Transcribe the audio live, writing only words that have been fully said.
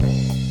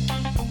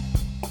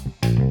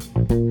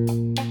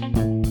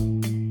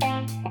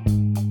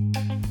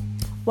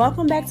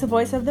Welcome back to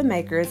Voice of the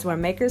Makers, where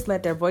makers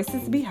let their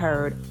voices be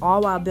heard,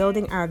 all while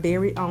building our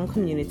very own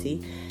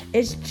community.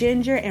 It's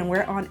Ginger, and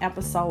we're on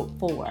episode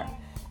 4.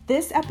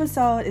 This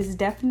episode is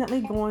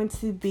definitely going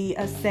to be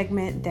a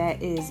segment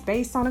that is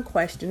based on a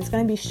question. It's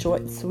going to be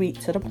short and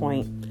sweet to the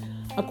point.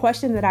 A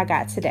question that I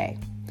got today.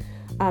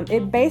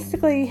 It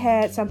basically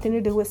had something to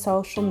do with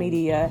social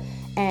media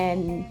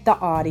and the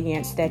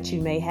audience that you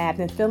may have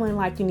and feeling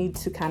like you need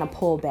to kind of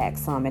pull back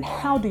some. And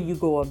how do you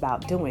go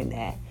about doing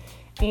that?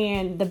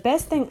 And the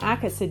best thing I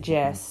could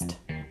suggest,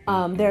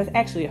 there's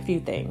actually a few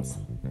things.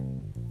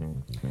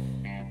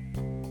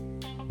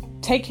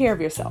 Take care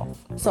of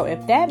yourself. So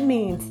if that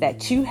means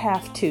that you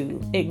have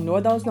to ignore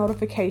those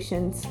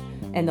notifications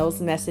and those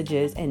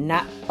messages and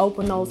not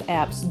open those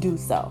apps, do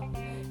so.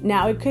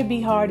 Now, it could be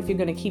hard if you're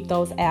going to keep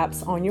those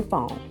apps on your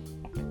phone.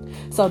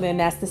 So then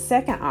that's the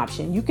second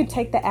option. You could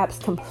take the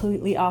apps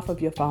completely off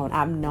of your phone.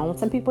 I've known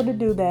some people to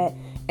do that,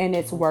 and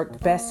it's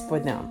worked best for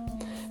them.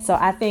 So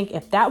I think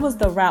if that was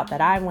the route that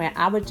I went,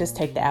 I would just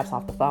take the apps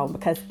off the phone,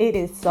 because it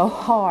is so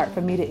hard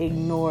for me to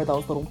ignore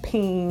those little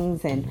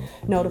pings and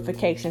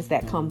notifications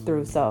that come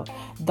through. So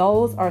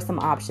those are some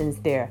options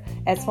there.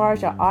 As far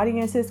as your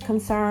audience is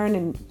concerned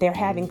and they're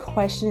having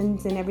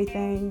questions and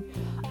everything,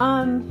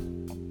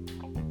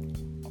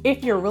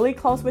 if you're really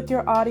close with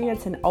your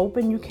audience and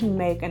open, you can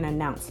make an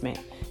announcement.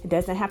 It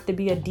doesn't have to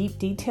be a deep,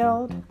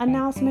 detailed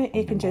announcement.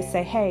 It can just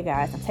say, hey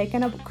guys, I'm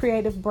taking a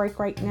creative break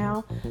right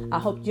now. I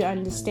hope you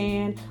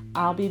understand.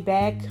 I'll be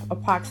back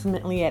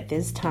approximately at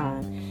this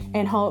time.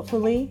 And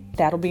hopefully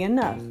that'll be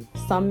enough.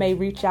 Some may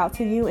reach out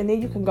to you, and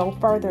then you can go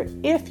further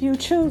if you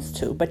choose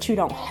to, but you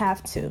don't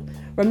have to.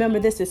 Remember,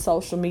 this is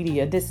social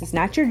media. This is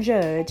not your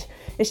judge.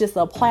 It's just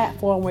a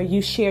platform where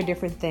you share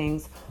different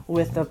things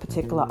with a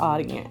particular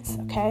audience,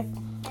 okay?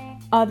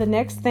 The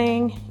next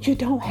thing, you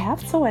don't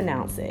have to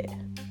announce it.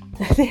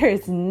 There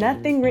is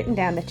nothing written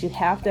down that you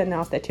have to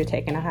announce that you're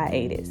taking a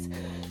hiatus.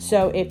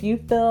 So if you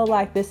feel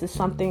like this is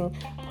something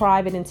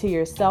private and to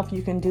yourself,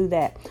 you can do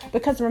that.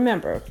 Because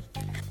remember,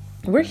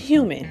 we're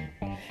human,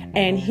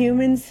 and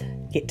humans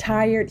get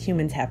tired.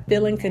 Humans have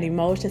feelings and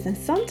emotions, and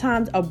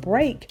sometimes a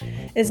break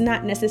is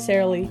not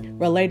necessarily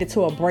related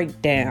to a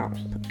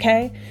breakdown,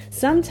 okay?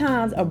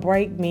 Sometimes a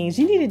break means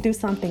you need to do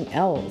something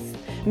else.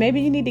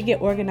 Maybe you need to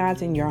get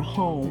organized in your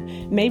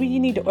home. Maybe you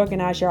need to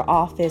organize your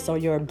office or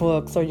your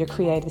books or your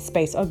creative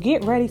space, or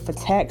get ready for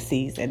tax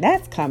season.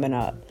 That's coming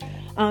up.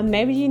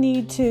 Maybe you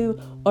need to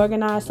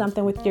organize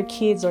something with your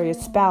kids or your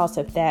spouse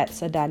if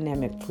that's a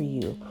dynamic for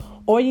you.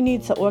 Or you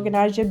need to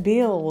organize your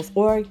bills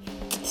or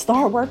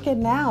start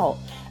working out.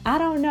 I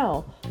don't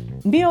know.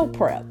 Meal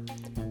prep.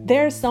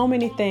 There's so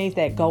many things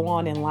that go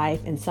on in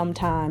life, and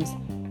sometimes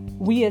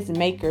we as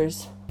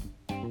makers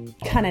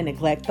kind of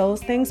neglect those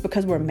things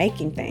because we're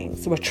making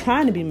things. We're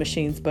trying to be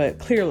machines, but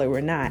clearly we're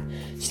not.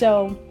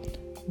 So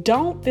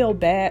don't feel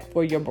bad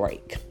for your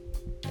break,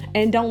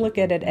 and don't look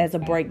at it as a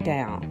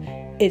breakdown.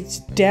 It's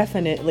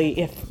definitely,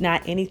 if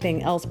not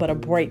anything else, but a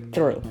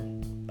breakthrough.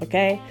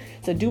 Okay?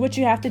 So do what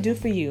you have to do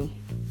for you.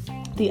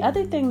 The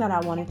other thing that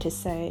I wanted to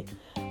say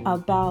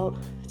about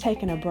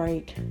taking a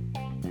break,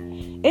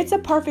 it's a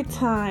perfect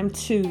time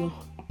to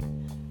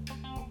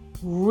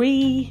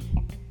reinvent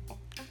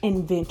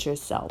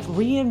yourself,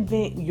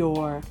 reinvent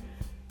your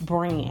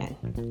brand,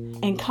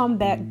 and come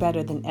back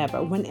better than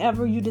ever.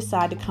 Whenever you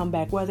decide to come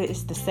back, whether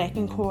it's the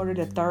second quarter,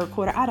 the third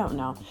quarter, I don't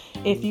know.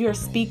 If you're a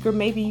speaker,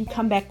 maybe you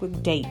come back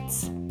with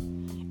dates.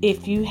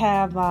 If you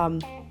have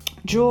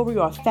jewelry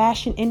or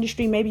fashion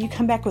industry, maybe you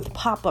come back with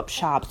pop-up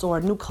shops or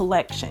a new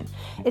collection.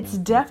 It's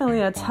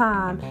definitely a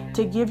time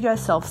to give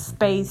yourself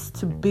space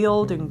to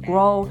build and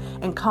grow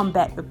and come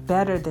back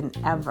better than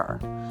ever.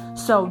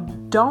 So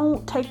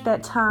don't take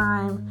that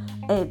time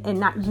and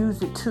not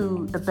use it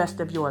to the best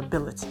of your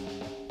ability.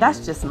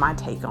 That's just my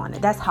take on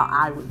it. That's how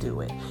I would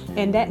do it.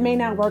 And that may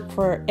not work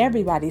for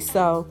everybody.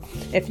 So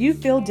if you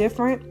feel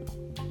different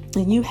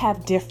and you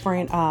have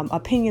different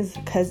opinions,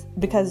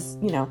 because,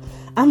 you know,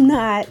 I'm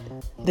not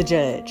the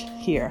judge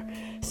here.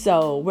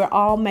 So we're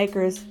all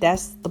makers.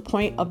 That's the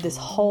point of this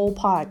whole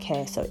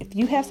podcast. So if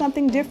you have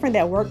something different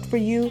that worked for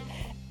you,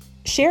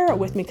 share it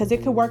with me, because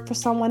it could work for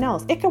someone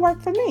else. It could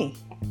work for me.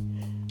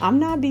 I'm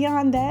not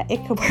beyond that.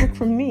 It could work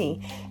for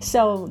me.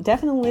 So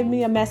definitely leave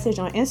me a message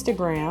on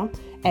Instagram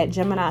at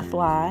Gemini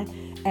Fly,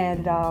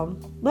 and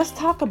let's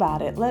talk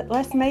about it.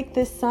 Let's make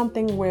this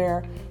something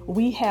where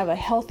we have a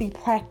healthy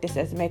practice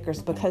as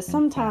makers, because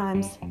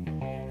sometimes,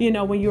 you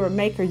know, when you're a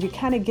maker, you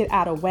kind of get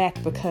out of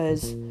whack,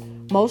 because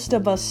most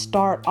of us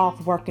start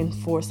off working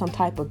for some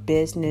type of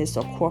business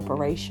or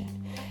corporation.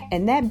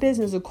 And that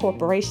business or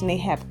corporation, they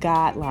have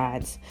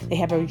guidelines. They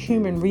have a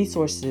human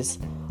resources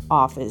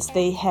office.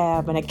 They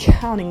have an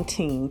accounting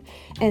team.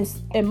 And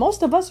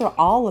most of us are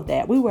all of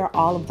that. We wear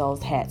all of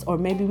those hats. Or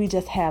maybe we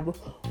just have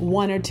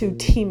one or two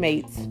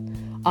teammates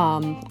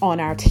on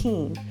our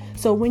team.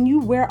 So when you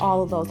wear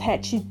all of those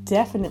hats, you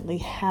definitely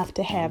have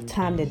to have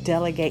time to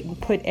delegate and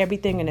put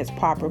everything in its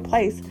proper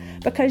place,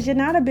 because you're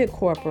not a big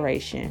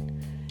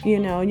corporation. You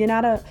know, you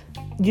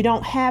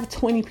don't have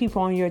 20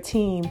 people on your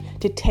team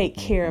to take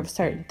care of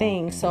certain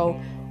things. So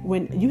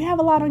when you have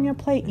a lot on your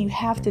plate, you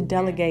have to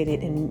delegate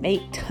it and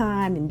make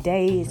time and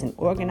days and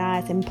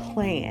organize and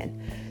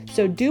plan.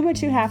 So do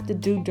what you have to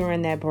do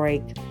during that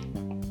break.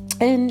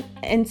 And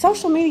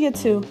social media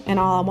too, and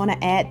I want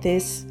to add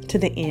this to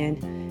the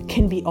end,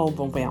 can be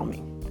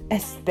overwhelming,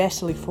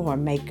 especially for a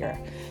maker.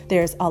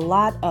 There's a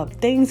lot of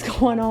things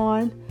going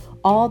on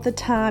all the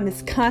time.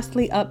 It's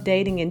constantly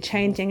updating and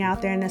changing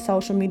out there in the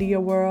social media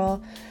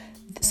world.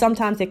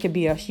 Sometimes it can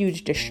be a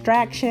huge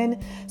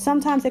distraction.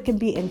 Sometimes it can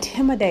be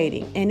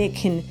intimidating, and it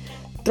can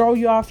throw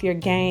you off your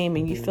game,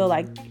 and you feel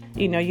like,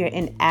 you're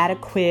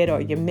inadequate,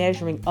 or you're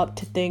measuring up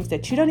to things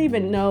that you don't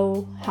even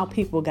know how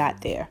people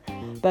got there.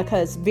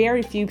 Because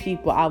very few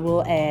people, I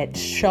will add,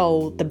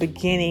 show the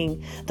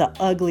beginning, the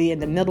ugly,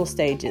 and the middle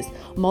stages.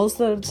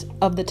 Most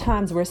of the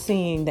times we're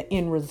seeing the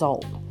end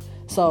result.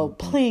 So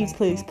please,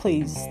 please,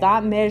 please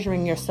stop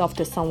measuring yourself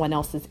to someone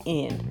else's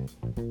end.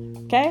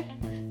 Okay?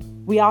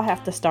 We all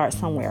have to start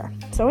somewhere.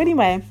 So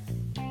anyway,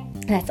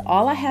 that's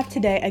all I have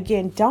today.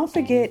 Again, don't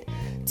forget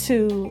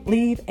to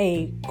leave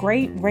a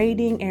great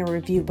rating and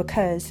review,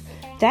 because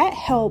that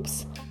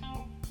helps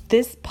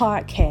this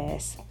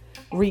podcast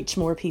reach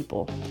more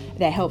people.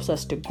 That helps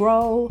us to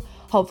grow,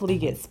 hopefully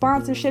get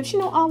sponsorships,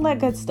 all that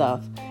good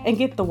stuff, and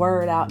get the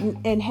word out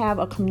and have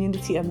a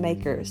community of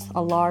makers,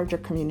 a larger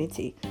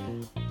community.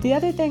 The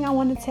other thing I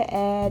wanted to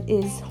add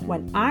is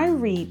when I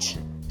reach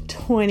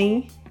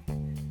 20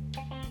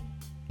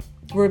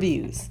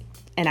 reviews,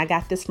 and I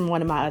got this from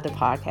one of my other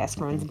podcast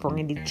friends,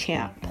 Brandy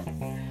Champ.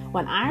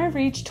 When I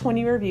reach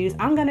 20 reviews,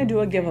 I'm going to do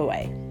a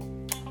giveaway.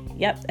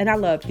 Yep, and I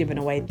love giving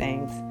away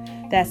things.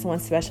 That's one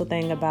special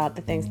thing about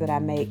the things that I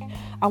make.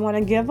 I want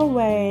to give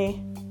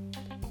away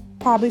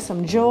probably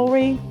some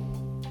jewelry.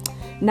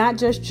 Not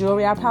just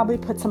jewelry. I'll probably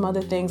put some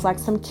other things like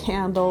some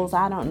candles,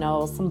 I don't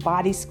know, some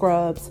body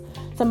scrubs,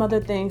 some other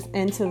things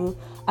into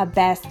a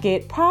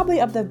basket,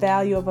 probably of the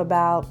value of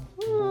about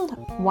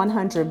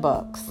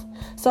 $100.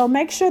 So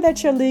make sure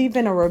that you're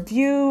leaving a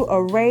review,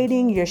 a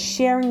rating, you're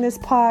sharing this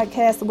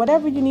podcast,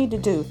 whatever you need to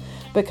do,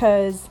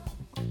 because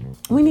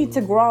we need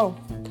to grow.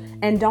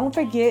 And don't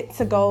forget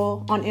to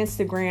go on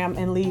Instagram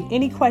and leave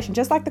any question,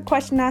 just like the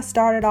question I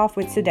started off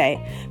with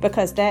today,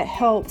 because that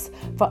helps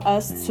for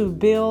us to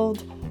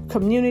build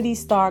community,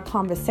 start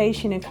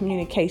conversation and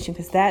communication,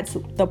 because that's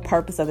the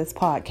purpose of this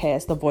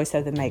podcast, The Voice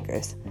of the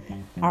Makers.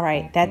 All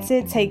right, that's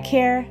it. Take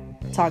care.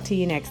 Talk to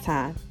you next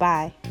time.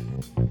 Bye.